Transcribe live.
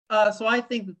So I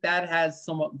think that has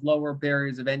somewhat lower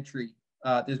barriers of entry.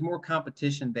 There's more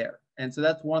competition there. And so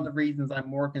that's one of the reasons I'm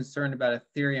more concerned about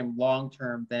Ethereum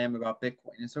long-term than I am about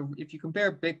Bitcoin. And so if you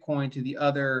compare Bitcoin to the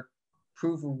other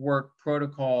proof of work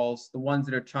protocols, the ones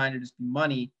that are trying to just be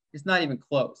money, it's not even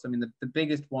close. I mean, the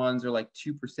biggest ones are like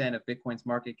 2% of Bitcoin's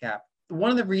market cap.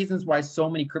 One of the reasons why so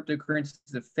many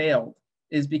cryptocurrencies have failed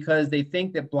is because they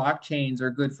think that blockchains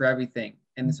are good for everything.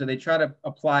 And so they try to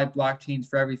apply blockchains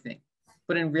for everything.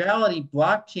 But in reality,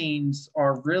 blockchains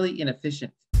are really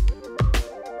inefficient.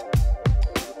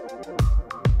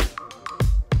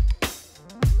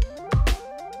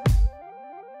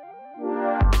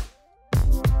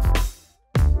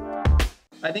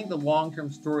 I think the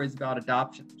long-term story is about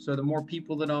adoption. So the more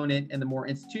people that own it and the more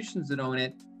institutions that own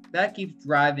it, that keeps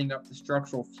driving up the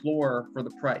structural floor for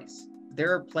the price.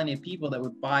 There are plenty of people that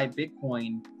would buy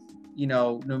Bitcoin,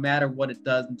 no matter what it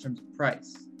does in terms of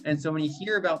price. And so when you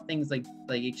hear about things like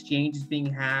exchanges being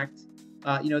hacked,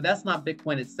 that's not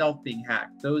Bitcoin itself being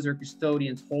hacked. Those are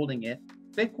custodians holding it.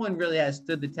 Bitcoin really has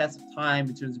stood the test of time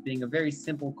in terms of being a very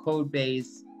simple code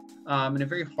base and a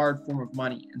very hard form of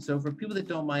money. And so for people that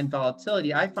don't mind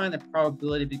volatility, I find the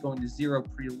probability of it going to zero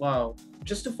pretty low.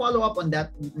 Just to follow up on that,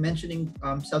 mentioning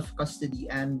self-custody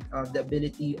and the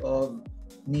ability of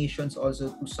nations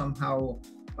also to somehow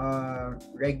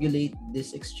regulate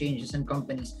these exchanges and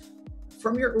companies.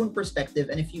 From your own perspective,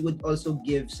 and if you would also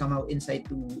give somehow insight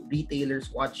to retailers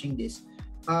watching this,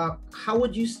 how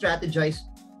would you strategize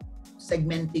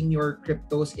segmenting your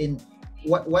cryptos in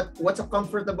what's a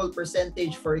comfortable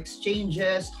percentage for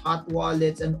exchanges, hot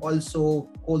wallets, and also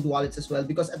cold wallets as well?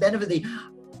 Because at the end of the day,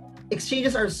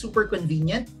 exchanges are super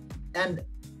convenient and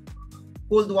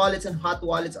cold wallets and hot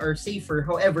wallets are safer.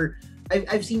 However,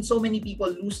 I've seen so many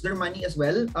people lose their money as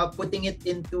well, putting it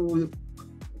into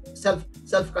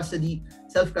self-custody.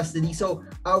 So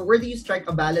where do you strike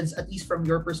a balance, at least from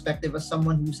your perspective as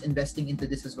someone who's investing into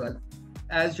this as well?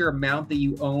 As your amount that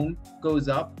you own goes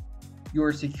up,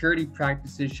 your security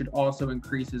practices should also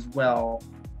increase as well.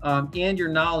 And your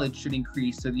knowledge should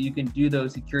increase so that you can do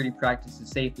those security practices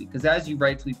safely. Because as you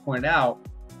rightfully pointed out,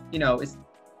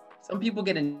 some people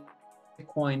get in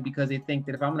Bitcoin because they think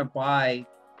that if I'm going to buy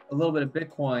a little bit of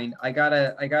Bitcoin, I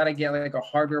gotta get like a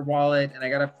hardware wallet, and I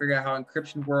gotta figure out how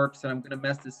encryption works, and I'm gonna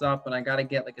mess this up, and I gotta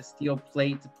get like a steel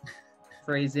plate to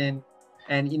phrase in.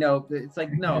 And it's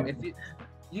like, no, if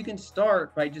you can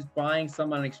start by just buying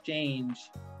some on an exchange.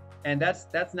 And that's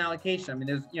an allocation. I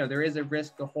mean, there is a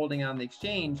risk of holding on the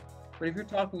exchange, but if you're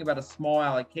talking about a small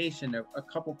allocation of a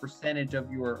couple percentage of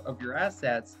your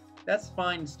assets, that's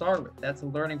fine to start with. That's a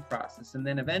learning process, and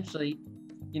then eventually,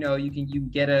 you can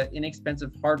get an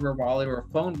inexpensive hardware wallet or a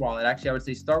phone wallet. Actually, I would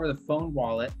say start with a phone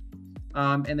wallet,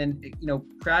 and then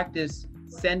practice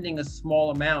sending a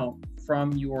small amount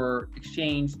from your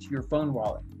exchange to your phone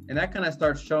wallet, and that kind of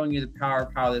starts showing you the power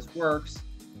of how this works.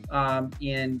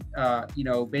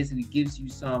 Basically gives you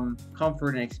some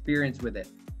comfort and experience with it.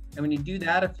 And when you do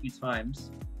that a few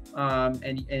times,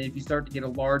 and if you start to get a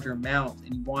larger amount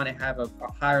and you want to have a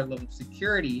higher level of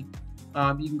security,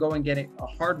 you can go and get a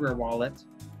hardware wallet.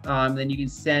 Then you can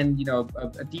send,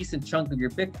 a decent chunk of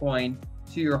your Bitcoin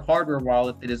to your hardware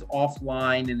wallet that is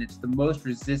offline, and it's the most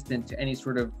resistant to any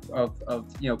sort of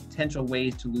potential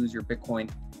ways to lose your Bitcoin,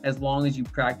 as long as you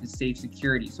practice safe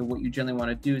security. So what you generally want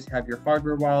to do is have your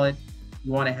hardware wallet.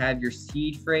 You want to have your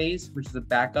seed phrase, which is a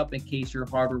backup in case your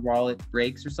hardware wallet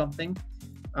breaks or something.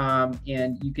 And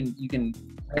you can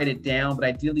write it down, but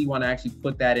ideally you want to actually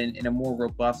put that in a more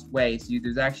robust way. So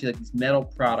there's actually like these metal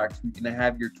products. You can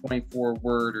have your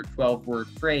 24-word or 12-word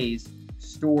phrase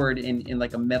stored in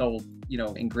like a metal,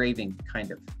 engraving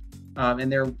kind of.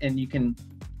 And you can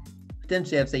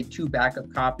potentially have, say, 2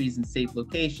 backup copies in safe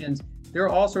locations. There are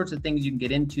all sorts of things you can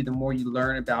get into the more you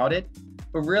learn about it.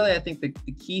 But really, I think the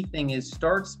key thing is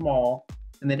start small,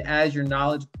 and then as your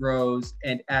knowledge grows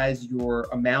and as your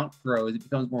amount grows, it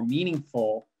becomes more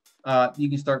meaningful. You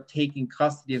can start taking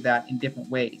custody of that in different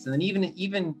ways. And then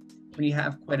even when you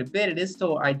have quite a bit, it is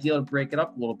still ideal to break it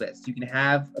up a little bit. So you can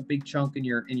have a big chunk in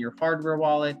your hardware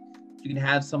wallet. You can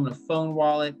have some in a phone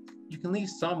wallet. You can leave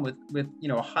some with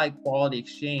a high quality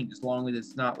exchange, as long as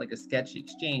it's not like a sketchy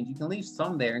exchange. You can leave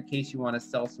some there in case you want to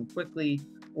sell some quickly,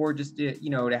 or just to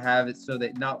have it so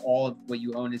that not all of what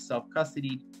you own is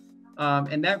self-custodied.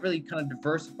 And that really kind of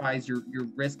diversifies your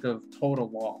risk of total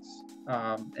loss.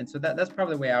 And so that's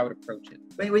probably the way I would approach it.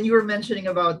 When you were mentioning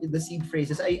about the seed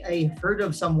phrases, I heard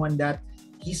of someone that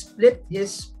he split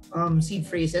his seed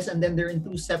phrases, and then they're in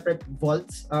 2 separate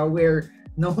vaults where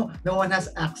no one has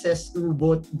access to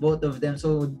both of them.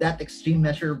 So that extreme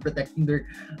measure of protecting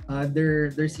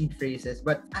their seed phrases.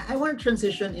 But I want to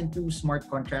transition into smart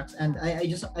contracts, and I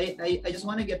just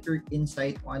want to get your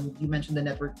insight on. You mentioned the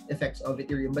network effects of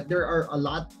Ethereum, but there are a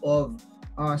lot of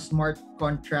smart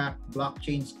contract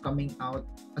blockchains coming out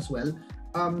as well.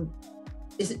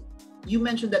 Is it? You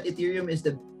mentioned that Ethereum is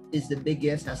the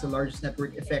biggest, has the largest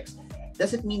network effects.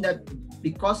 Does it mean that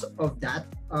because of that,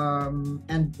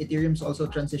 and Ethereum's also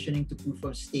transitioning to proof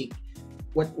of stake,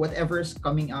 whatever's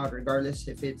coming out, regardless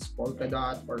if it's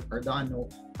Polkadot or Cardano,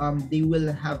 they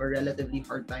will have a relatively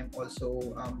hard time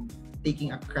also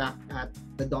taking a crack at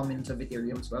the dominance of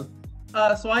Ethereum as well?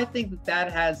 So I think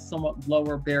that has somewhat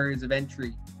lower barriers of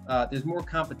entry. There's more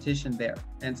competition there.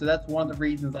 And so that's one of the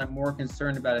reasons I'm more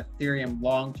concerned about Ethereum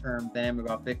long-term than I am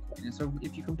about Bitcoin. And so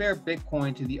if you compare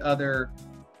Bitcoin to the other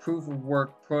proof of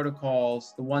work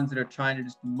protocols, the ones that are trying to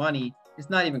just do money, it's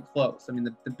not even close. I mean,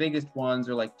 the biggest ones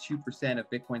are like 2% of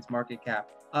Bitcoin's market cap.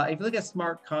 If you look at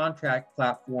smart contract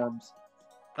platforms,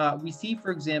 we see, for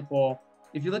example,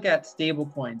 if you look at stable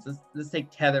coins, let's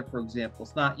take Tether, for example.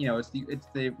 It's not, it's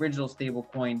the original stable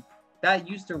coin that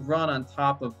used to run on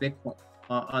top of Bitcoin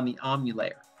on the Omni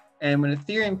layer. And when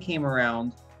Ethereum came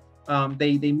around,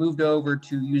 they moved over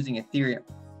to using Ethereum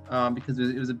because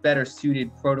it was a better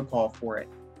suited protocol for it.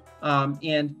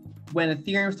 And when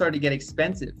Ethereum started to get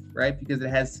expensive, right, because it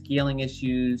has scaling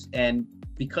issues and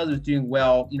because it was doing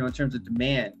well, in terms of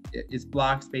demand, its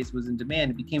block space was in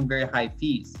demand, it became very high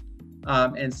fees.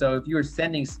 And so if you were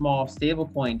sending small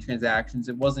stablecoin transactions,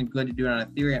 it wasn't good to do it on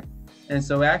Ethereum. And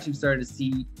so we actually started to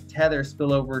see Tether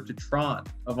spill over to Tron,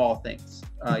 of all things.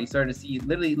 You started to see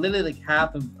literally like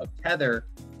half of Tether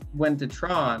went to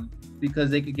Tron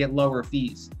because they could get lower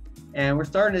fees. And we're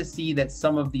starting to see that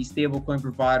some of these stablecoin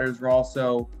providers are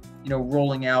also,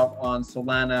 rolling out on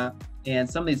Solana and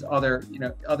some of these other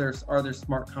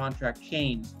smart contract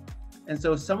chains. And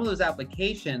so some of those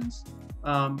applications,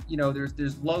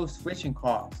 there's low switching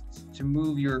costs to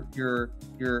move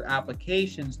your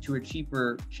applications to a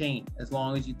cheaper chain, as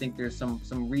long as you think there's some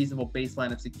reasonable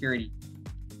baseline of security.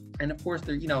 And of course,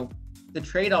 the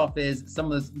trade-off is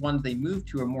some of the ones they move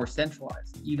to are more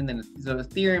centralized, so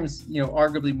Ethereum's,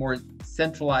 arguably more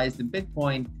centralized than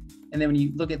Bitcoin. And then when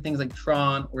you look at things like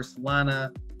Tron or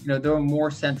Solana, they're more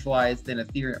centralized than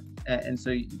Ethereum. And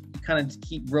so you kind of just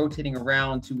keep rotating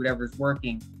around to whatever's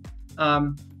working.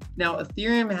 Now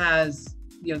Ethereum has,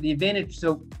 the advantage.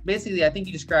 So basically, I think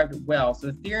you described it well.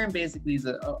 So Ethereum basically is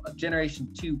a generation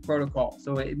 2 protocol.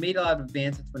 So it made a lot of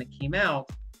advances when it came out.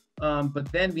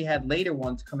 But then we had later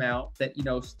ones come out that,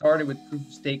 started with proof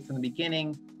of stake from the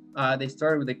beginning. They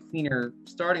started with a cleaner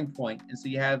starting point. And so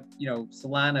you have,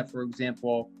 Solana, for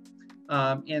example.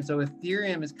 And so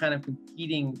Ethereum is kind of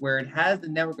competing where it has the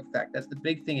network effect. That's the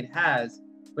big thing it has,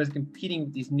 but it's competing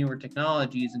with these newer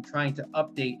technologies and trying to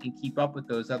update and keep up with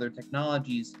those other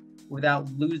technologies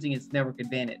without losing its network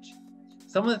advantage.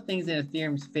 Some of the things in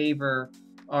Ethereum's favor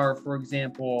are, for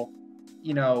example,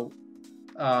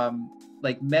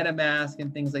 like MetaMask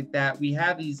and things like that. We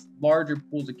have these larger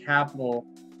pools of capital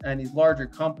and these larger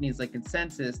companies like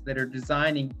Consensus that are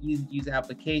designing easy-to-use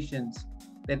applications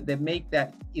that make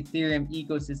that Ethereum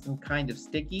ecosystem kind of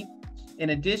sticky.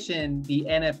 In addition, the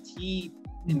NFT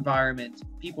environment,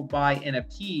 people buy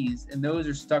NFTs and those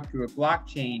are stuck to a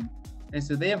blockchain. And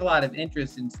so they have a lot of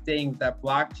interest in staying with that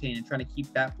blockchain and trying to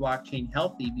keep that blockchain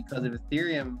healthy, because if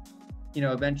Ethereum,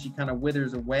 eventually kind of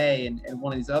withers away and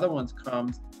one of these other ones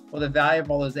comes, well, the value of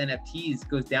all those NFTs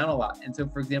goes down a lot. And so,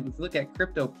 for example, if you look at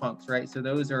CryptoPunks, right? So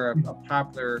those are a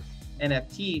popular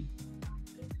NFT.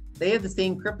 They have the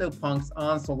same CryptoPunks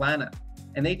on Solana,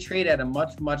 and they trade at a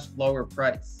much, much lower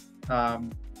price.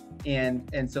 And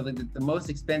so the most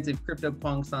expensive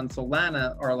CryptoPunks on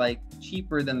Solana are like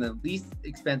cheaper than the least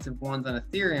expensive ones on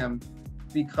Ethereum,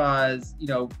 because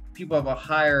people have a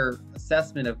higher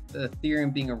assessment of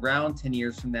Ethereum being around 10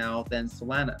 years from now than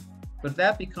Solana. But if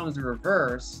that becomes a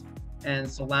reverse and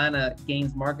Solana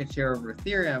gains market share over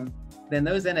Ethereum, then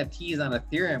those NFTs on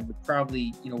Ethereum would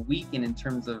probably weaken in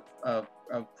terms of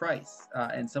price,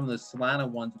 and some of those Solana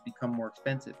ones would become more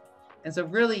expensive. And so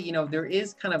really, there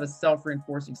is kind of a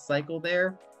self-reinforcing cycle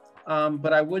there.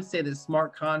 But I would say that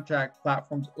smart contract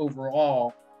platforms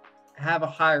overall have a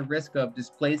higher risk of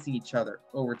displacing each other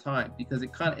over time, because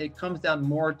it comes down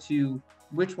more to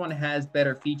which one has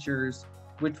better features,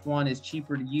 which one is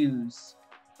cheaper to use.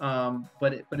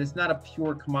 But it's not a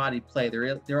pure commodity play.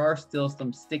 There are still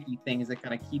some sticky things that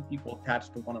kind of keep people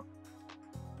attached to one of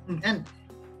them. And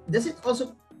does it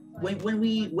also, when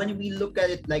we look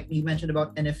at it, like you mentioned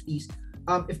about NFTs,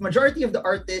 if majority of the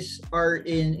artists are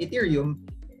in Ethereum,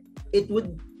 it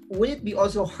would would it be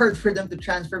also hard for them to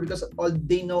transfer because all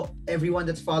they know, everyone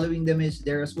that's following them is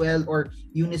there as well? Or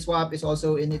Uniswap is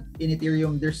also in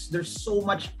Ethereum. There's so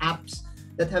much apps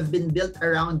that have been built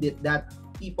around it that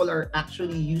people are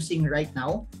actually using right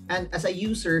now. And as a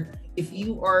user, if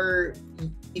you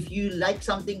like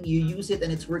something, you use it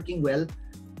and it's working well,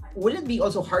 would it be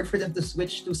also hard for them to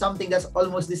switch to something that's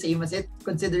almost the same as it,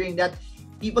 considering that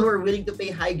people were willing to pay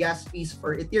high gas fees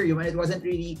for Ethereum and it wasn't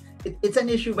really it's an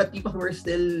issue, but people were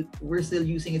still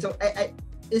using it. So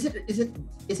is it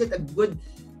a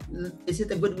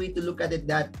good way to look at it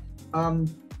that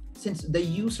since the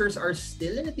users are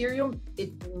still in Ethereum,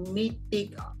 it may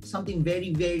take something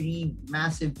very, very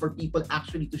massive for people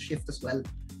actually to shift as well,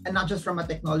 and not just from a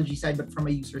technology side but from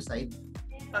a user side?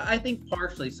 I think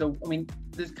partially. So, I mean,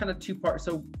 there's kind of two parts.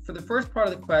 So for the first part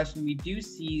of the question, we do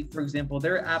see, for example,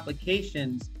 there are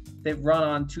applications that run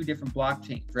on two different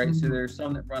blockchains, right? Mm-hmm. So there's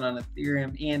some that run on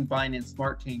Ethereum and Binance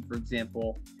Smart Chain, for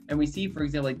example. And we see, for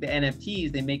example, like the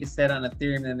NFTs, they make a set on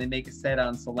Ethereum and they make a set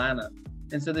on Solana.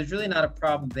 And so there's really not a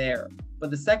problem there.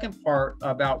 But the second part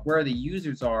about where the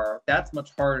users are, that's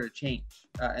much harder to change.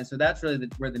 And so that's really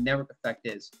where the network effect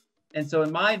is. And so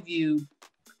in my view,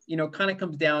 kind of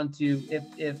comes down to if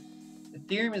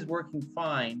Ethereum is working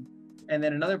fine, and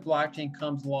then another blockchain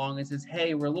comes along and says,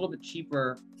 "Hey, we're a little bit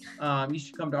cheaper. You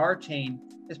should come to our chain."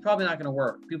 It's probably not going to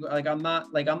work. People I'm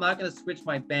not going to switch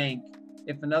my bank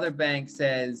if another bank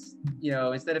says,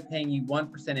 instead of paying you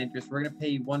 1% interest, we're going to pay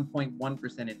you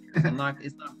 1.1% interest.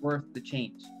 It's not worth the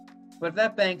change. But if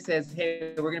that bank says,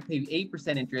 "Hey, we're going to pay you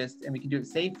 8% interest and we can do it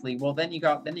safely," well, then you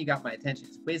got my attention.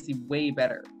 It's basically way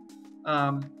better.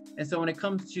 And so when it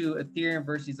comes to Ethereum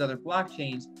versus other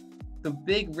blockchains, the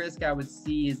big risk I would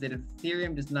see is that if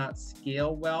Ethereum does not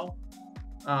scale well,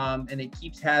 and it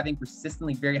keeps having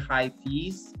persistently very high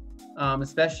fees,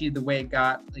 especially the way it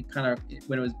got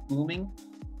when it was booming,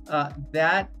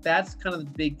 that's kind of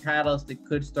the big catalyst that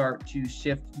could start to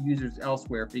shift users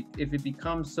elsewhere. If it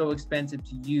becomes so expensive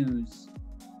to use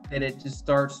that it just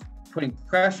starts putting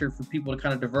pressure for people to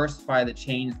kind of diversify the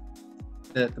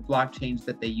blockchains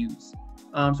that they use.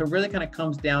 So it really kind of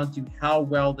comes down to how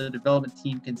well the development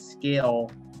team can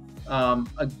scale,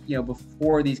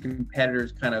 before these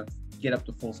competitors kind of get up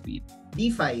to full speed.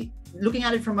 DeFi, looking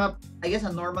at it from a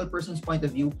normal person's point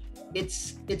of view, it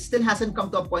still hasn't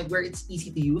come to a point where it's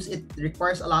easy to use. It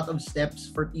requires a lot of steps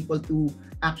for people to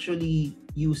actually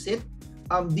use it.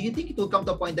 Do you think it will come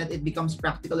to a point that it becomes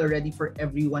practical already for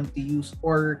everyone to use,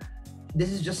 or this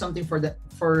is just something for the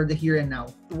here and now?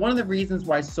 One of the reasons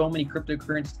why so many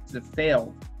cryptocurrencies have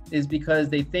failed is because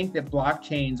they think that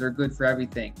blockchains are good for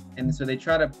everything. And so they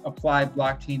try to apply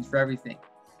blockchains for everything.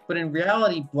 But in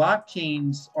reality,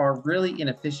 blockchains are really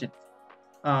inefficient.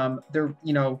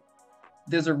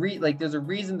 There's a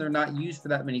reason they're not used for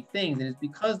that many things, and it's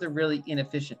because they're really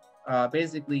inefficient.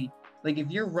 Basically, like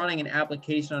if you're running an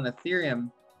application on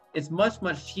Ethereum, it's much,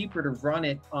 much cheaper to run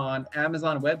it on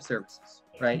Amazon Web Services,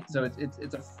 right? So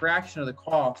it's a fraction of the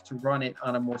cost to run it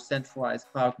on a more centralized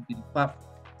cloud computing platform.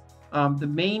 The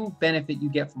main benefit you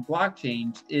get from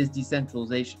blockchains is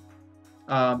decentralization.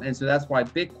 And so that's why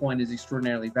Bitcoin is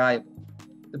extraordinarily valuable.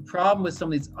 The problem with some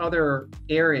of these other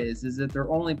areas is that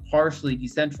they're only partially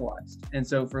decentralized. And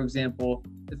so, for example,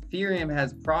 Ethereum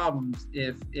has problems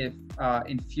if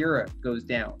Infura goes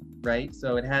down, right?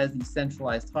 So it has these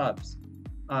centralized hubs.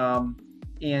 And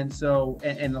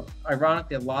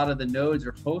ironically, a lot of the nodes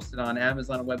are hosted on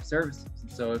Amazon Web Services.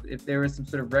 So if there is some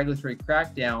sort of regulatory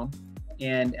crackdown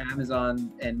and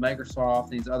Amazon and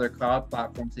Microsoft and these other cloud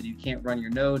platforms that you can't run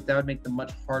your nodes, that would make them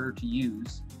much harder to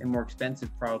use and more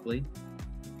expensive probably.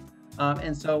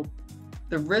 And so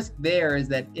the risk there is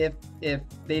that if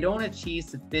they don't achieve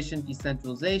sufficient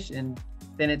decentralization,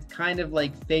 then it's kind of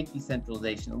like fake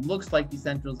decentralization. It looks like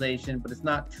decentralization, but it's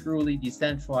not truly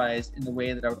decentralized in the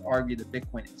way that I would argue that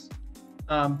Bitcoin is.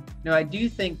 Now, I do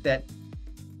think that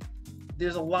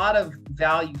there's a lot of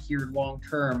value here long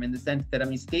term in the sense that,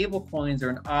 stable coins are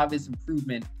an obvious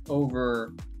improvement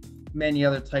over many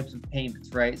other types of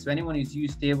payments, right? So anyone who's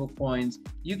used stable coins,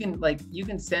 you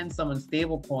can send someone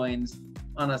stable coins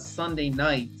on a Sunday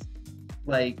night,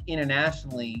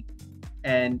 internationally,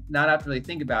 and not have to really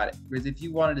think about it. Whereas if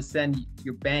you wanted to send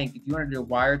your bank, if you wanted to do a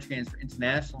wire transfer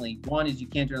internationally, one is you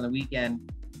can't do it on the weekend,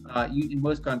 in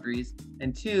most countries,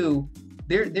 and two,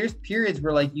 there's periods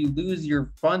where you lose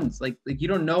your funds, you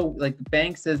don't know, the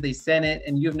bank says they sent it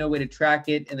and you have no way to track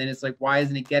it, and then it's why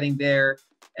isn't it getting there?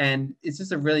 And it's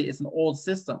just it's an old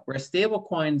system, where stable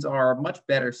coins are a much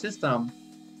better system.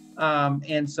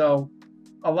 And so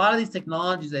a lot of these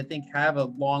technologies, I think, have a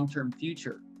long-term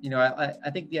future.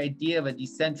 I think the idea of a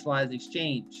decentralized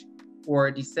exchange or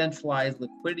a decentralized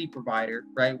liquidity provider,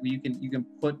 right, where you can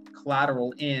put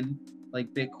collateral in,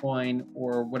 like Bitcoin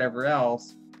or whatever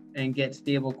else, and get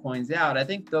stable coins out. I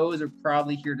think those are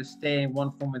probably here to stay in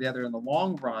one form or the other in the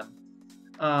long run.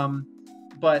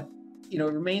 But it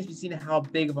remains to be seen how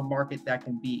big of a market that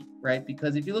can be, right?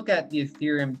 Because if you look at the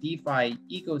Ethereum DeFi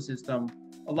ecosystem,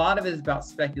 a lot of it is about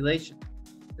speculation.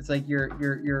 It's like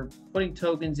you're putting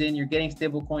tokens in, you're getting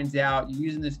stable coins out, you're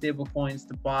using the stable coins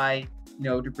to buy,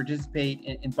 to participate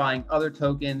in buying other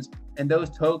tokens, and those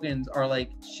tokens are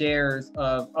like shares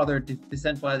of other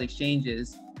decentralized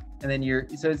exchanges. And then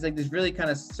so it's like this really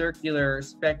kind of circular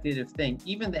speculative thing.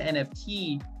 Even the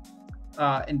NFT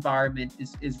environment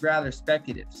is rather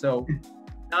speculative. So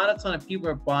not a ton of people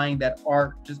are buying that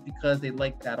art just because they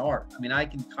like that art. I mean, I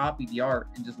can copy the art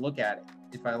and just look at it.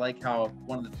 If I like how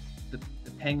one of the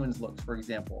penguins looks, for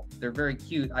example, they're very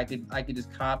cute. I could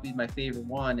just copy my favorite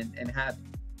one and have it.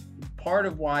 Part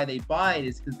of why they buy it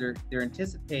is because they're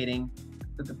anticipating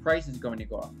that the price is going to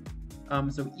go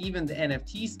up. So even the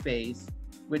NFT space,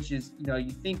 which is,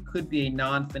 you think could be a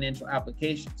non-financial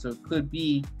application. So it could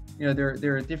be, there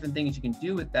are different things you can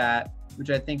do with that, which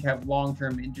I think have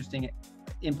long-term interesting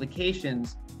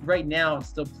implications. Right now, it's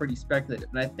still pretty speculative.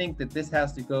 And I think that this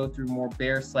has to go through more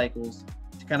bear cycles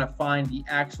to kind of find the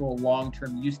actual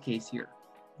long-term use case here.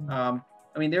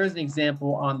 I mean, there is an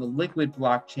example on the Liquid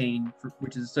blockchain,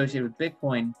 which is associated with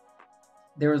Bitcoin.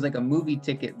 There was like a movie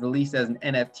ticket released as an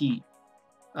NFT.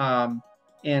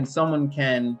 And someone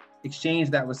can exchange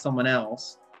that with someone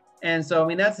else. And so, I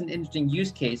mean, that's an interesting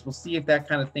use case. We'll see if that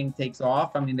kind of thing takes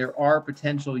off. I mean, there are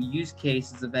potential use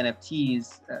cases of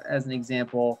NFTs as an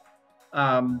example.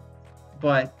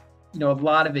 But, a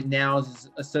lot of it now is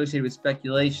associated with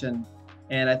speculation.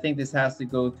 And I think this has to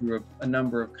go through a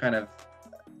number of kind of,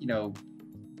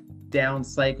 down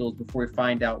cycles before we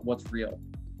find out what's real.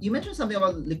 You mentioned something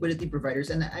about liquidity providers,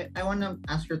 and I want to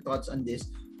ask your thoughts on this.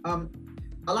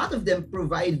 A lot of them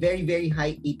provide very, very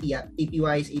high APYs,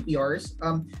 APRs.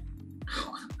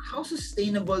 How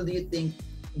sustainable do you think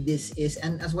this is?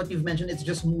 And as what you've mentioned, it's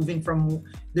just moving from,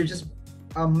 they're just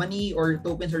money or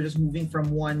tokens are just moving from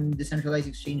one decentralized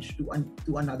exchange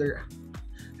to another.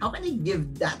 How can they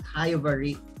give that high of a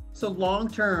rate? So long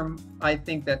term, I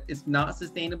think that it's not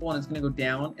sustainable and it's going to go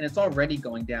down, and it's already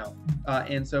going down.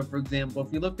 And so, for example,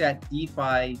 if you looked at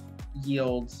DeFi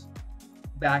yields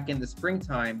back in the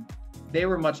springtime, they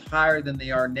were much higher than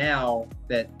they are now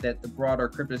that the broader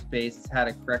crypto space has had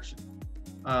a correction.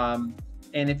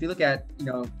 And if you look at, in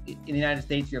the United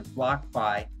States, you have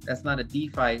BlockFi. That's not a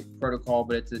DeFi protocol,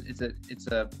 but it's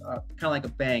a kind of like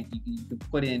a bank. You can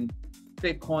put in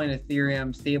Bitcoin,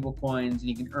 Ethereum, stable coins, and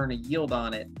you can earn a yield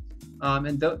on it.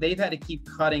 And they've had to keep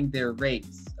cutting their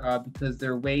rates because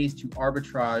their ways to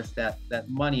arbitrage that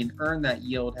money and earn that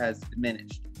yield has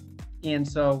diminished. And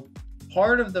so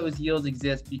part of those yields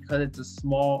exist because it's a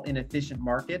small, inefficient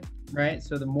market, right?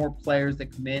 So the more players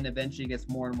that come in, eventually it gets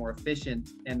more and more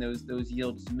efficient, and those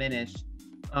yields diminish.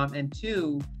 And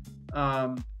two,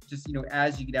 just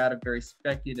as you get out of very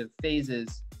speculative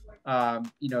phases,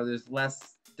 there's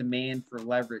less demand for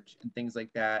leverage and things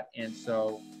like that, and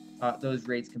so those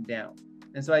rates come down.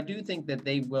 And so I do think that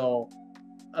they will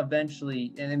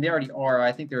eventually, and they already are,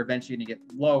 I think they're eventually going to get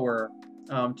lower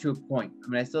to a point. I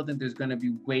mean, I still think there's going to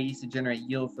be ways to generate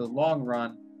yield for the long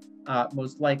run,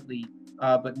 most likely,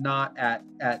 but not at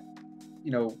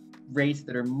rates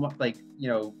that are like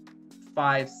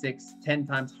 5, 6, 10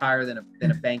 times higher than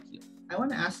a bank yield. I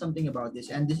want to ask something about this,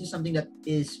 and this is something that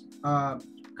is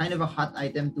kind of a hot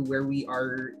item to where we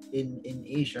are in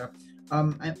Asia.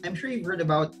 I'm sure you've heard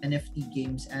about NFT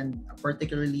games, and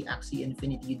particularly Axie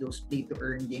Infinity, those play to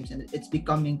earn games, and it's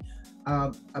becoming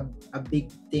a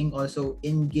big thing also.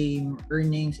 In-game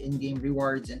earnings, in-game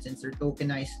rewards, and since they're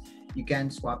tokenized, you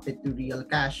can swap it to real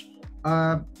cash.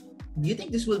 Do you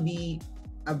think this will be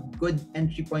a good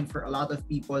entry point for a lot of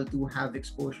people to have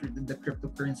exposure to the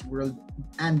cryptocurrency world?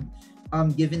 And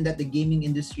given that the gaming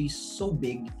industry is so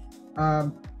big,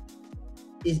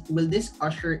 will this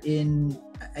usher in,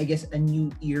 I guess, a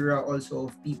new era also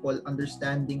of people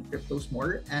understanding cryptos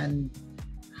more? And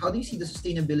how do you see the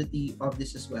sustainability of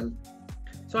this as well?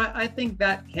 So I think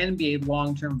that can be a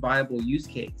long-term viable use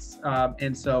case.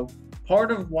 And so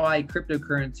part of why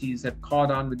cryptocurrencies have caught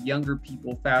on with younger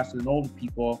people faster than older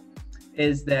people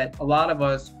is that a lot of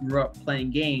us grew up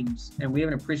playing games, and we have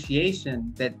an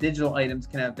appreciation that digital items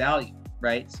can have value,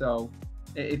 right? So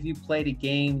if you played a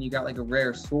game, you got like a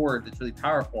rare sword that's really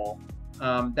powerful,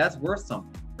 that's worth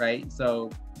something, right?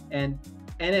 So, and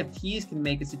NFTs can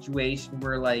make a situation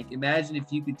where, like, imagine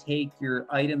if you could take your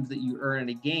items that you earn in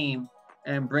a game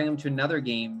and bring them to another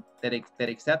game that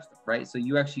accepts them, right? So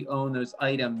you actually own those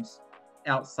items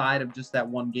outside of just that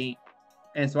one game.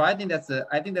 And so I think that's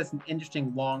an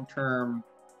interesting long-term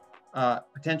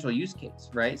potential use case,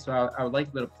 right? So I would like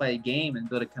to be able to play a game and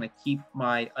be able to kind of keep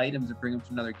my items and bring them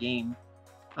to another game.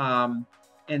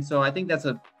 And so I think that's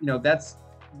that's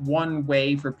one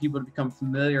way for people to become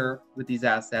familiar with these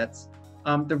assets.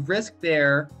 The risk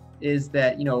there is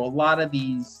that, a lot of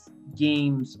these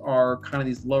games are kind of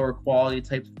these lower quality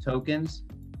types of tokens.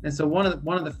 And so one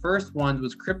of the first ones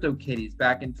was CryptoKitties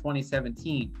back in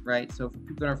 2017, right? So for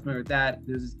people that aren't familiar with that,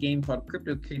 there's this game called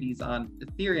CryptoKitties on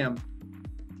Ethereum,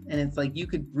 and it's like you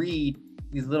could breed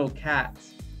these little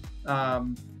cats,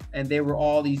 and they were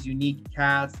all these unique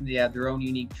cats, and they had their own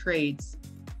unique traits,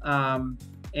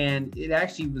 and it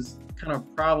actually was kind of a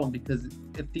problem because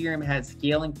Ethereum had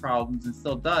scaling problems and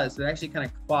still does. So it actually kind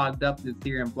of clogged up the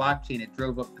Ethereum blockchain. It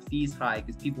drove up the fees high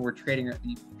because people were trading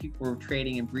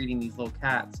and breeding these little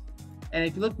cats. And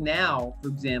if you look now, for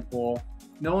example,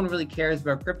 no one really cares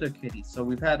about CryptoKitties. So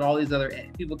we've had all these other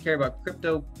people care about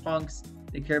CryptoPunks,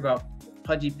 they care about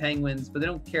Pudgy Penguins, but they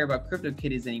don't care about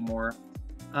CryptoKitties anymore.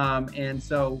 And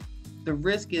so the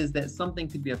risk is that something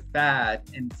could be a fad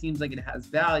and it seems like it has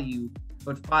value,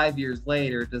 but 5 years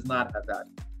later it does not have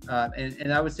value.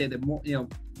 And I would say that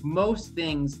most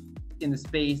things in the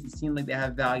space that seem like they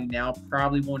have value now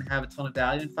probably won't have a ton of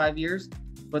value in 5 years,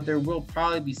 but there will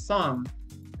probably be some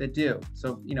that do.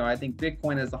 So, I think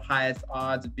Bitcoin has the highest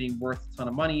odds of being worth a ton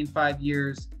of money in 5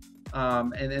 years.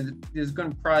 And then there's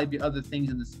going to probably be other things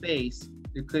in the space.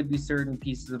 There could be certain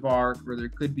pieces of art, or there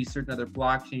could be certain other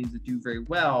blockchains that do very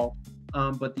well,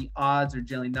 but the odds are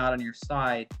generally not on your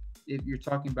side if you're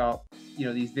talking about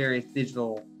these various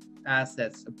digital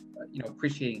assets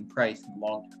appreciating price in the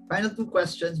long term. Final two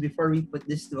questions before we put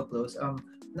this to a close.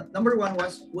 Number one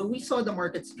was, when we saw the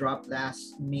markets drop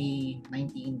last May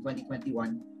 19,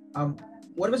 2021,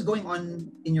 what was going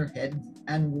on in your head,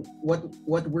 and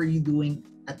what were you doing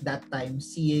at that time,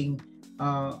 seeing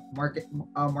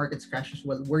markets crash as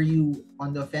well? Were you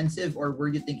on the offensive, or were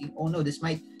you thinking, oh no, this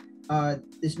might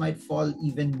fall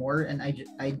even more, and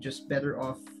I just better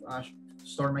off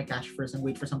store my cash first and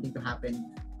wait for something to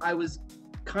happen? I was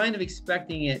kind of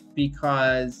expecting it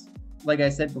because, like I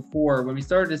said before, when we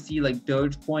started to see like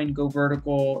Dogecoin go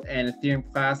vertical and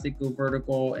Ethereum Classic go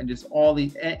vertical, and just all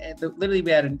these, literally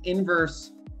we had an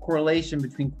inverse correlation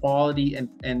between quality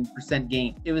and percent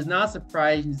gain. It was not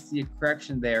surprising to see a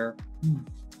correction there.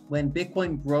 When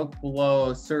Bitcoin broke below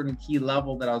a certain key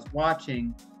level that I was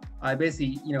watching, I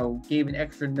basically, gave an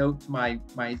extra note to my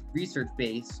research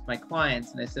base, my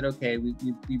clients, and I said, okay, we've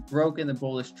broken the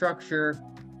bullish structure.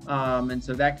 And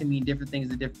so that can mean different things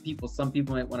to different people. Some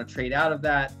people might want to trade out of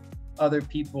that. Other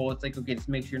people, it's like, okay, just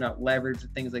make sure you're not leveraged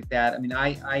and things like that. I mean,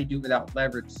 I do without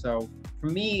leverage. So for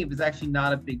me, it was actually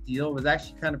not a big deal. It was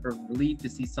actually kind of a relief to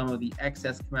see some of the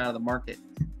excess come out of the market.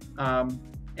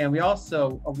 And we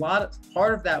also,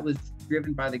 part of that was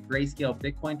driven by the Grayscale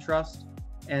Bitcoin Trust.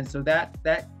 And so that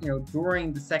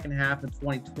during the second half of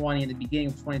 2020 and the beginning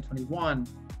of 2021,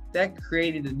 that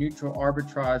created a neutral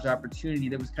arbitrage opportunity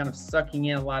that was kind of sucking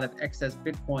in a lot of excess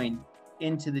Bitcoin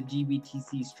into the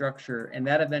GBTC structure, and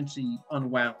that eventually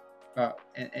unwound,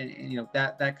 and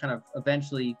that kind of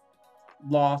eventually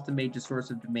lost a major source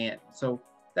of demand. So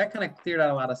that kind of cleared out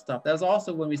a lot of stuff. That was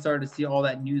also when we started to see all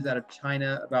that news out of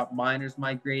China about miners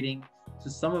migrating. So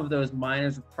some of those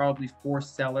miners were probably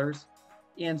forced sellers.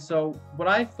 And so what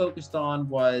I focused on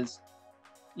was,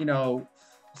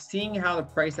 seeing how the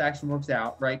price action works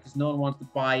out, right? Because no one wants to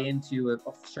buy into a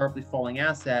sharply falling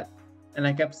asset. And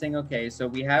I kept saying, okay, so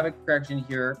we have a correction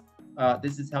here.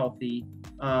 This is healthy.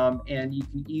 And you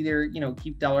can either,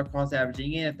 keep dollar cost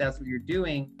averaging in if that's what you're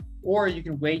doing, or you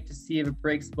can wait to see if it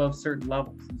breaks above certain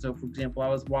levels. And so, for example, I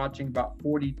was watching about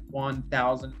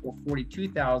 41,000 or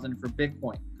 42,000 for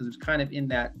Bitcoin, because it was kind of in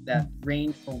that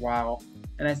range for a while.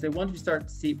 And I said, once we start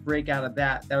to see it break out of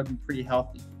that would be pretty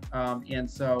healthy. And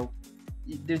so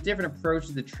there's different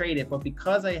approaches to trade it, but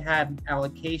because I had an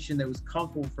allocation that was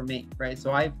comfortable for me, right?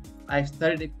 So I've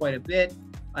studied it quite a bit.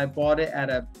 I bought it at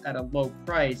a low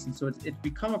price, and so it's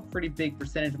become a pretty big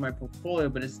percentage of my portfolio,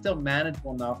 but it's still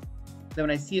manageable enough that when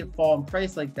I see it fall in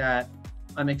price like that,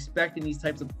 I'm expecting these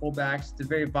types of pullbacks. It's a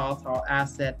very volatile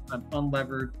asset. I'm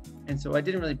unlevered, and so it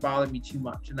didn't really bother me too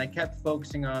much. And I kept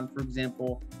focusing on, for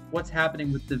example, what's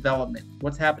happening with development,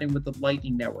 what's happening with the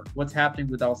Lightning Network, what's happening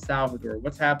with El Salvador,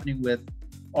 what's happening with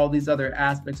all these other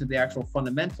aspects of the actual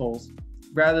fundamentals,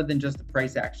 rather than just the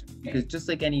price action. Because just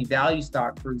like any value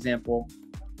stock, for example,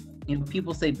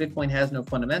 people say Bitcoin has no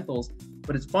fundamentals,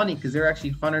 but it's funny because there are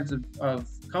actually hundreds of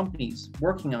companies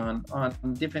working on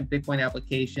different Bitcoin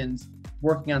applications,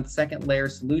 working on second layer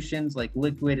solutions like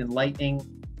Liquid and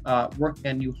Lightning, working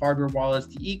on new hardware wallets.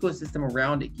 The ecosystem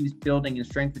around it keeps building and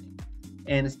strengthening.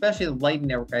 And especially the Lightning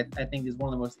Network, I think, is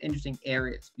one of the most interesting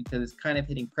areas because it's kind of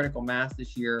hitting critical mass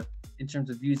this year in terms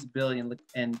of usability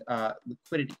and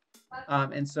liquidity.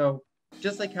 And so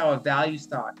just like how a value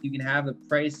stock, you can have the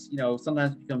price,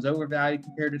 sometimes it becomes overvalued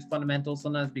compared to its fundamentals,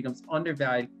 sometimes it becomes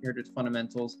undervalued compared to its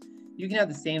fundamentals. You can have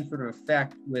the same sort of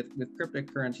effect with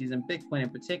cryptocurrencies and Bitcoin in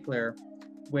particular,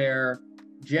 where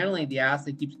generally the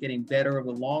asset keeps getting better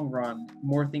over the long run,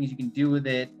 more things you can do with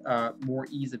it, more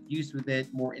ease of use with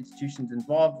it, more institutions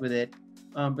involved with it,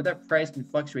 but that price can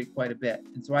fluctuate quite a bit.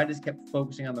 And so I just kept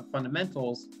focusing on the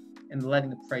fundamentals and letting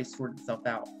the price sort itself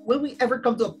out. Will we ever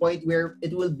come to a point where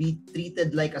it will be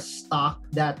treated like a stock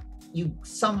that you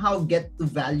somehow get to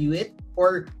value it?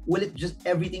 Or will it just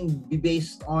everything be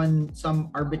based on some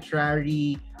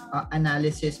arbitrary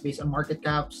analysis based on market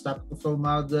cap, stock to flow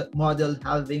model,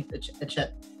 halving,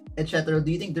 etc.?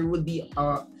 Do you think there will be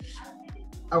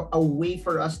a way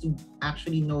for us to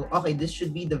actually know, okay, this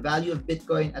should be the value of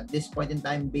Bitcoin at this point in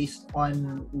time based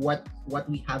on what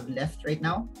we have left right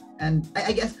now? And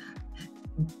I guess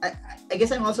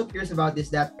I'm also curious about this,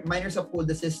 that miners uphold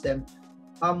the system.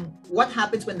 What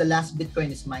happens when the last Bitcoin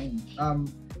is mined?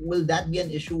 Will that be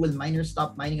an issue? Will miners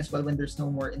stop mining as well when there's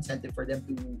no more incentive for them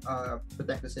to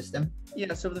protect the system?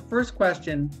 Yeah, so the first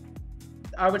question,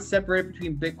 I would separate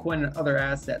between Bitcoin and other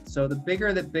assets. So the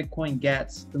bigger that Bitcoin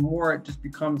gets, the more it just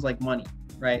becomes like money,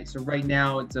 right? So right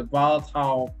now it's a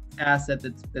volatile asset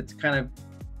that's kind of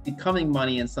becoming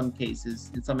money in some cases,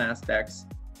 in some aspects,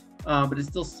 but it's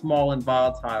still small and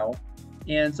volatile.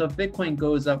 And so if Bitcoin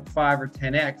goes up 5 or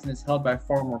 10x and is held by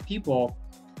far more people,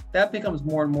 that becomes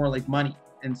more and more like money.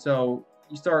 And so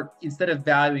you start, instead of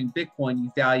valuing Bitcoin,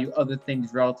 you value other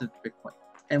things relative to Bitcoin.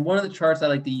 And one of the charts I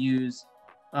like to use,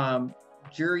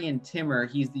 Jurrien Timmer,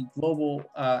 he's the global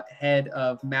head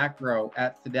of macro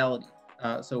at Fidelity,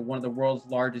 so one of the world's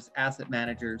largest asset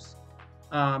managers.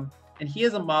 And he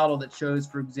has a model that shows,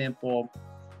 for example,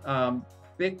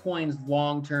 Bitcoin's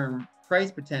long-term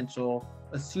price potential,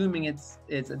 assuming it's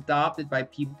adopted by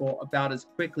people about as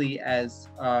quickly as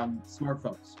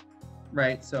smartphones,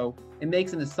 right? So it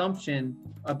makes an assumption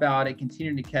about it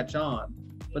continuing to catch on,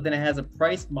 but then it has a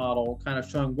price model kind of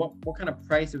showing what kind of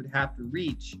price it would have to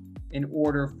reach in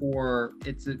order for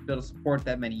it to be able to support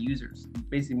that many users,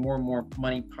 basically more and more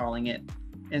money piling in.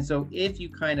 And so if you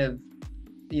kind of,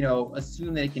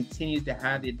 assume that it continues to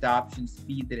have the adoption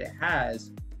speed that it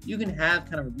has, you can have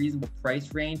kind of a reasonable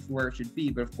price range for where it should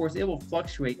be. But of course, it will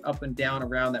fluctuate up and down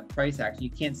around that price action. You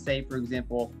can't say, for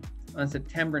example, on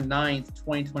September 9th,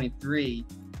 2023,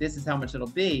 this is how much it'll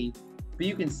be. But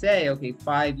you can say, okay,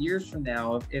 5 years from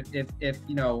now, if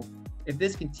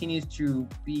this continues to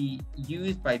be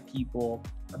used by people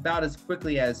about as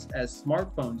quickly as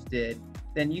smartphones did,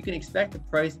 then you can expect the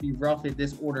price to be roughly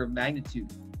this order of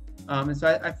magnitude. And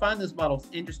so I find those models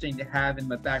interesting to have in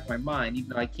the back of my mind,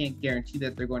 even though I can't guarantee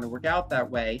that they're going to work out that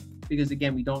way, because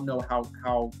again, we don't know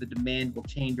how the demand will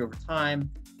change over time,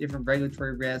 different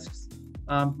regulatory risks.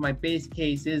 My base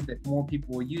case is that more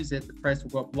people will use it, the price will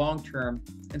go up long term,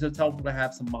 and so it's helpful to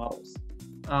have some models.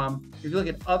 If you look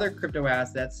at other crypto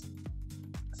assets,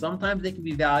 sometimes they can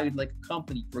be valued like a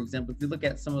company. For example, if you look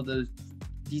at some of those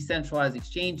decentralized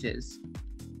exchanges,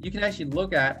 you can actually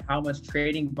look at how much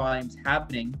trading volume's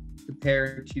happening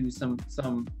compared to some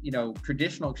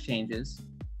traditional exchanges,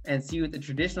 and see what the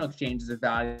traditional exchanges are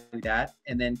valued at,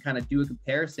 and then kind of do a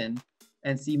comparison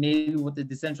and see maybe what the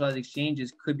decentralized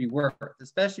exchanges could be worth,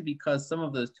 especially because some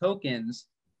of those tokens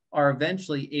are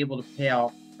eventually able to pay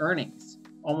out earnings,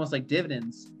 almost like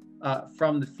dividends,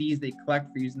 from the fees they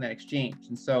collect for using that exchange.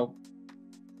 And so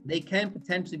they can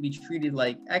potentially be treated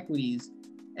like equities,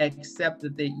 except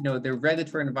that their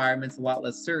regulatory environment's a lot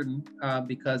less certain,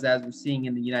 because as we're seeing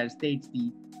in the United States,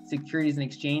 the Securities and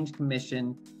Exchange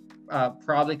Commission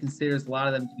probably considers a lot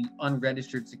of them to be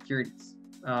unregistered securities,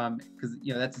 because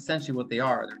that's essentially what they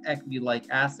are. They're equity-like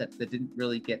assets that didn't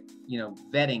really get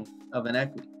vetting of an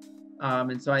equity.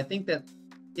 And so I think that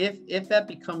if that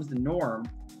becomes the norm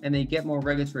and they get more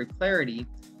regulatory clarity,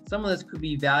 some of this could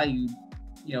be valued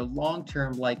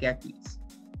long-term like equities.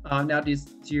 Now, to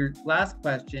your last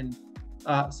question,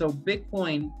 so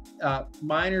Bitcoin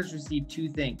miners receive two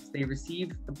things. They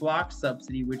receive the block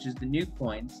subsidy, which is the new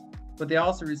coins, but they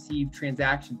also receive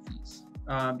transaction fees.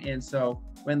 And so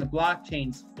when the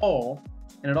blockchain's full,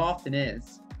 and it often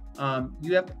is,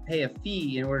 you have to pay a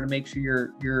fee in order to make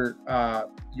sure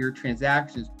your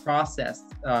transaction is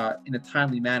processed in a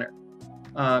timely manner.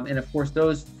 And of course,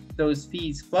 those those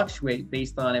fees fluctuate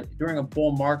based on it. During a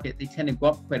bull market, they tend to go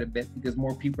up quite a bit because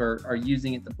more people are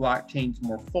using it. The blockchain's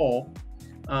more full.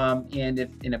 And if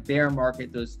in a bear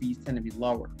market, those fees tend to be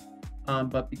lower.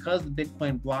 But because the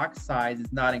Bitcoin block size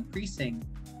is not increasing,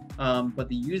 but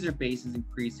the user base is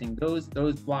increasing, those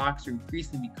blocks are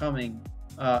increasingly becoming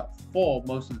full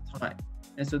most of the time.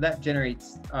 And so that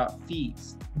generates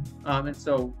fees. And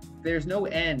so there's no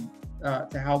end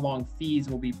to how long fees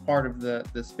will be part of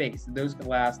the space. And those could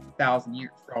last 1,000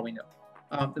 years for all we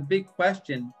know. The big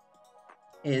question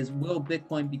is, will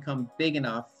Bitcoin become big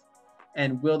enough,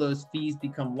 and will those fees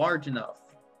become large enough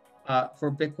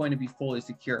for Bitcoin to be fully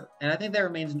secure? And I think that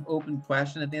remains an open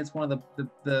question. I think it's one of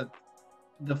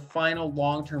the final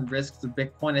long-term risks of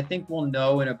Bitcoin. I think we'll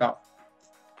know in about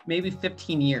maybe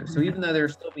 15 years. So even though there'll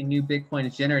still be new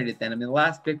Bitcoins generated then, I mean, the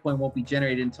last Bitcoin won't be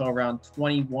generated until around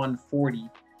 2140.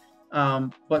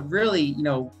 But really, you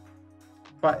know,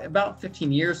 but about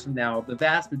 15 years from now, the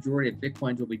vast majority of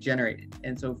Bitcoins will be generated.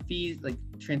 And so fees, like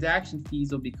transaction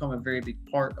fees, will become a very big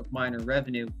part of miner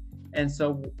revenue. And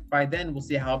so by then we'll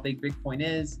see how big Bitcoin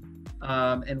is,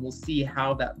 and we'll see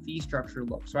how that fee structure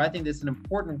looks. So I think this is an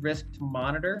important risk to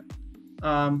monitor,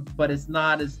 but it's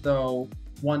not as though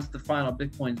once the final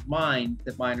Bitcoin's mined,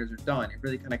 that miners are done. It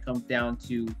really kind of comes down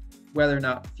to whether or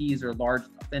not fees are large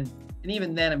enough. And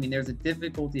even then, I mean, there's a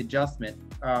difficulty adjustment.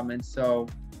 And so,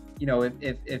 you know,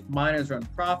 if miners are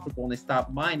unprofitable and they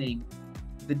stop mining,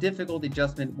 the difficulty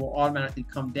adjustment will automatically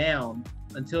come down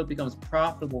until it becomes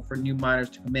profitable for new miners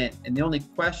to come in. And the only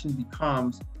question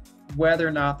becomes whether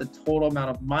or not the total amount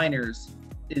of miners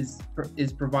is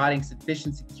providing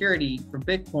sufficient security for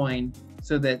Bitcoin,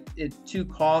 so that it's too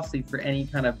costly for any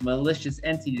kind of malicious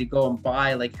entity to go and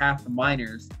buy like half the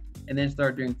miners and then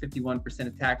start doing 51%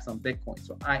 attacks on Bitcoin.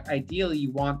 So ideally,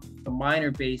 you want the miner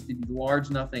base to be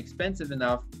large enough and expensive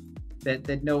enough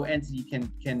that no entity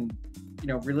can you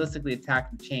know, realistically attack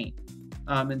the chain.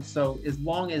 And so as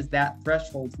long as that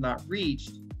threshold's not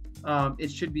reached,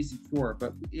 it should be secure.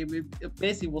 But it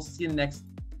basically, we'll see in the next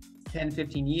 10,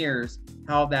 15 years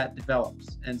how that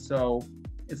develops. And so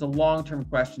it's a long-term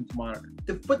question to monitor.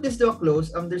 To put this to a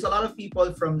close, there's a lot of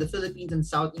people from the Philippines and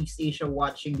Southeast Asia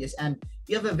watching this, and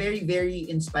you have a very, very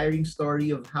inspiring story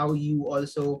of how you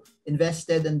also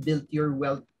invested and built your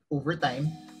wealth over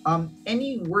time.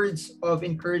 Any words of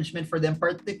encouragement for them,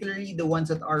 particularly the ones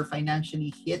that are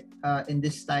financially hit in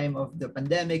this time of the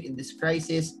pandemic, in this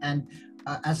crisis, and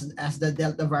as the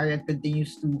Delta variant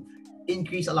continues to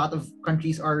increase, a lot of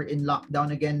countries are in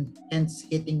lockdown again, hence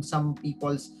hitting some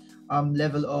people's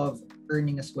level of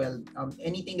earning as well.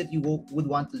 Anything that you would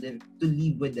want to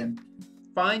leave with them?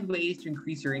 Find ways to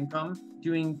increase your income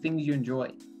doing things you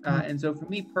enjoy. And so for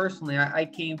me personally, I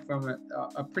came from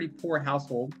a pretty poor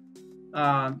household,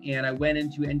 and I went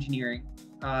into engineering,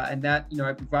 and that, you know,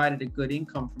 I provided a good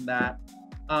income from that.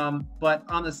 But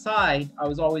on the side, I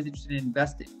was always interested in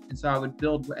investing. And so I would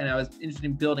build, and I was interested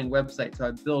in building websites. So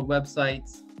I'd build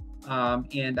websites,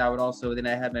 and I would also, then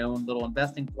I had my own little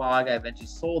investing blog. I eventually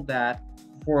sold that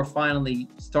before finally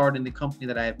starting the company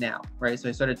that I have now, right? So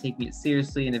I started taking it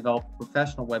seriously and developed a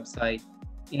professional website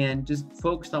and just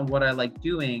focused on what I like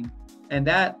doing. And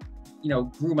that, you know,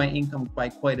 grew my income by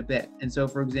quite a bit. And so,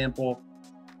 for example,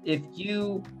 if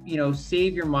you know,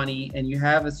 save your money and you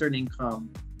have a certain income,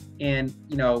 and,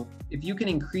 you know, if you can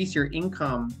increase your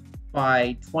income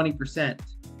by 20%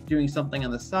 doing something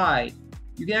on the side,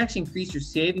 you can actually increase your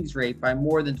savings rate by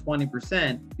more than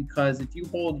 20%, because if you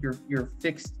hold your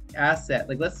fixed asset,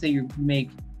 like let's say you make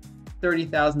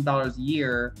 $30,000 a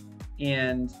year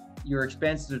and your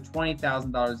expenses are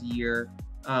 $20,000 a year,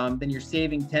 then you're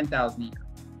saving $10,000 a year.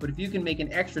 But if you can make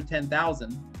an extra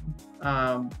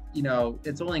 $10,000, you know,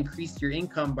 it's only increased your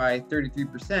income by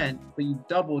 33%, but you've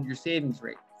doubled your savings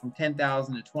rate from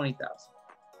 10,000 to 20,000.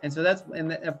 And so that's,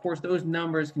 and of course, those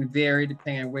numbers can vary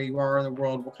depending on where you are in the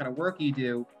world, what kind of work you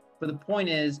do. But the point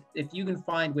is, if you can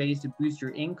find ways to boost your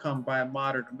income by a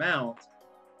moderate amount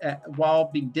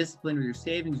while being disciplined with your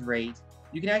savings rate,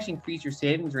 you can actually increase your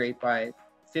savings rate by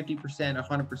 50%,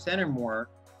 100% or more.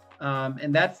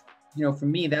 And that's, you know, for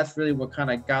me, that's really what kind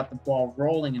of got the ball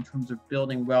rolling in terms of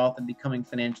building wealth and becoming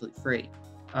financially free.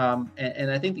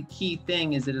 And I think the key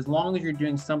thing is that as long as you're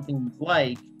doing something you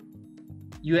like,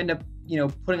 you end up, you know,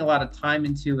 putting a lot of time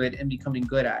into it and becoming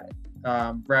good at it,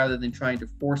 rather than trying to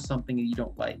force something that you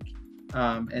don't like.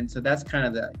 And so that's kind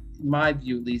of in my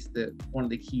view, at least, one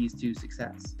of the keys to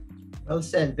success. Well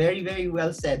said. Very, very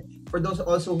well said. For those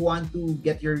also who want to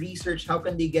get your research, how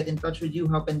can they get in touch with you?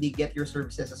 How can they get your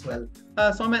services as well?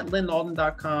 So I'm at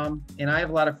linalden.com, and I have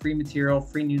a lot of free material,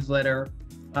 free newsletter,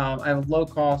 I have a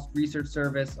low-cost research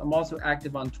service. I'm also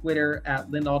active on Twitter at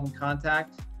Lynn Alden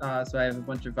Contact. So I have a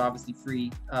bunch of obviously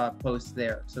free posts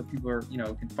there. So people are,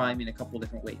 can find me in a couple of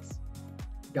different ways.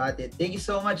 Got it. Thank you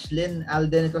so much, Lynn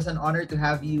Alden. It was an honor to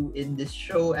have you in this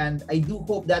show. And I do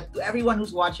hope that to everyone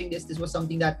who's watching this, this was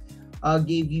something that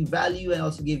gave you value and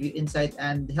also gave you insight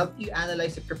and helped you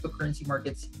analyze the cryptocurrency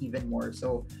markets even more.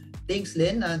 So thanks,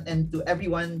 Lynn. And to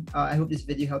everyone, I hope this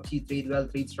video helps you trade well,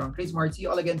 trade strong, trade smart. See you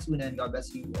all again soon, and God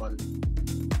bless you all.